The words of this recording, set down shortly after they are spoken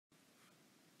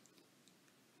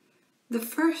The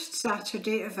first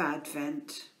Saturday of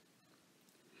Advent.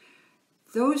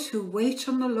 Those who wait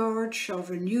on the Lord shall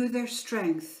renew their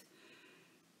strength.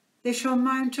 They shall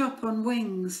mount up on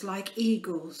wings like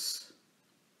eagles.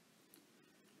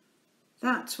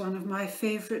 That's one of my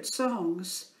favourite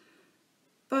songs.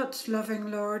 But,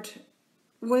 loving Lord,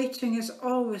 waiting is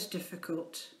always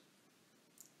difficult.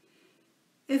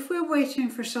 If we're waiting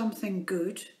for something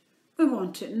good, we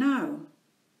want it now.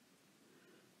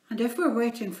 And if we're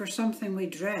waiting for something we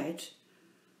dread,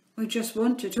 we just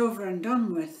want it over and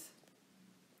done with.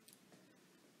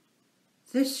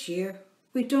 This year,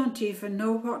 we don't even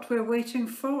know what we're waiting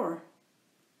for.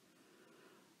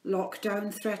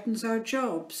 Lockdown threatens our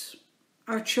jobs,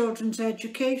 our children's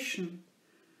education,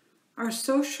 our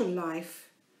social life,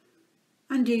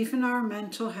 and even our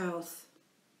mental health.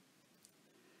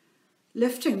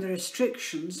 Lifting the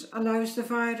restrictions allows the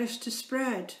virus to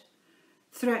spread,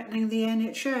 threatening the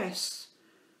NHS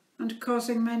and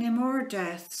causing many more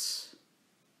deaths.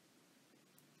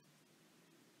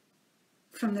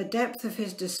 From the depth of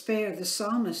his despair, the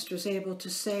psalmist was able to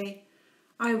say,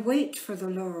 "I wait for the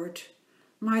Lord.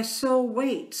 My soul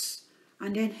waits,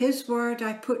 and in his word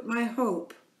I put my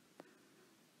hope.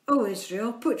 O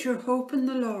Israel, put your hope in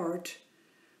the Lord,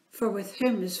 for with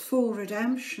him is full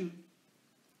redemption."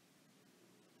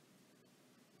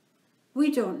 We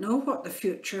don't know what the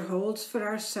future holds for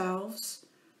ourselves,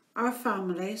 our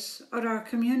families, or our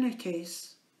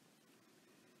communities.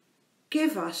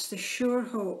 Give us the sure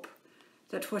hope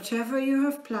that whatever you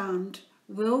have planned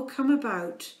will come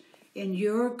about in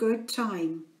your good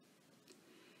time.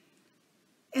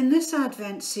 In this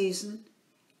Advent season,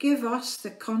 give us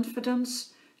the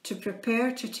confidence to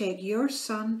prepare to take your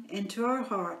Son into our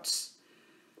hearts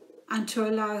and to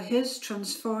allow his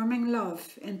transforming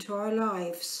love into our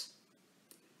lives.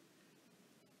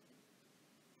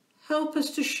 Help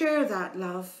us to share that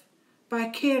love by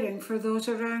caring for those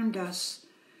around us,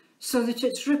 so that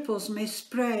its ripples may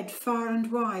spread far and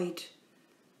wide,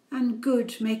 and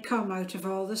good may come out of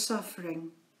all the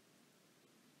suffering.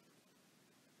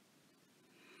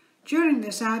 During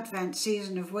this Advent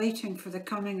season of waiting for the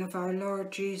coming of our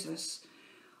Lord Jesus,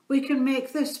 we can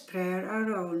make this prayer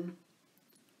our own.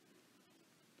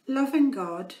 Loving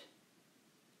God,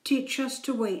 teach us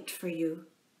to wait for you.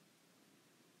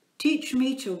 Teach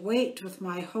me to wait with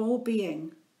my whole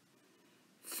being,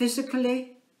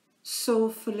 physically,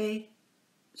 soulfully,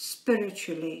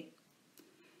 spiritually.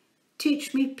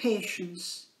 Teach me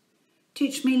patience.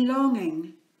 Teach me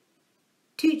longing.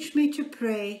 Teach me to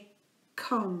pray,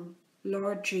 "Come,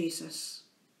 Lord Jesus."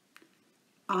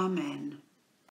 Amen.